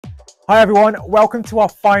Hi everyone, welcome to our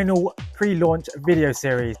final pre-launch video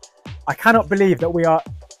series. I cannot believe that we are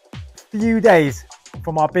a few days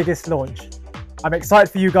from our biggest launch. I'm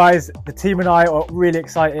excited for you guys, the team and I are really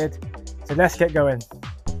excited, so let's get going.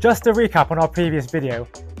 Just to recap on our previous video,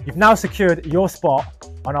 you've now secured your spot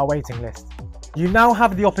on our waiting list. You now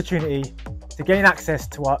have the opportunity to gain access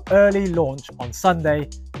to our early launch on Sunday,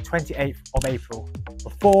 the 28th of April,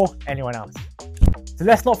 before anyone else. So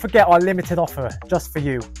let's not forget our limited offer just for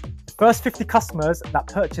you. First 50 customers that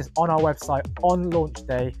purchase on our website on launch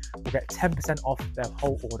day will get 10% off their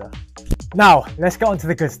whole order. Now, let's get on to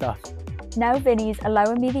the good stuff. Now Vinny's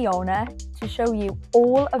allowing me the honour to show you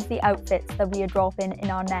all of the outfits that we are dropping in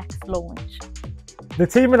our next launch. The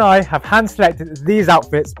team and I have hand selected these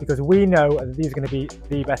outfits because we know that these are going to be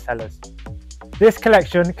the best sellers. This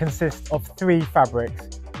collection consists of 3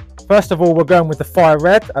 fabrics. First of all, we're going with the fire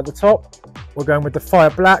red at the top, we're going with the fire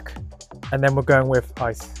black, and then we're going with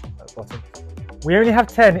ice. Bottom. We only have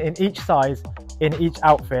 10 in each size in each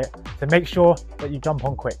outfit, so make sure that you jump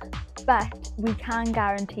on quick. But we can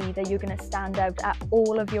guarantee that you're going to stand out at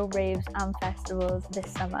all of your raves and festivals this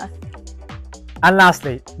summer. And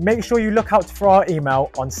lastly, make sure you look out for our email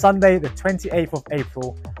on Sunday the 28th of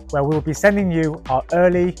April, where we will be sending you our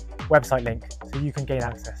early website link so you can gain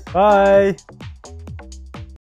access. Bye!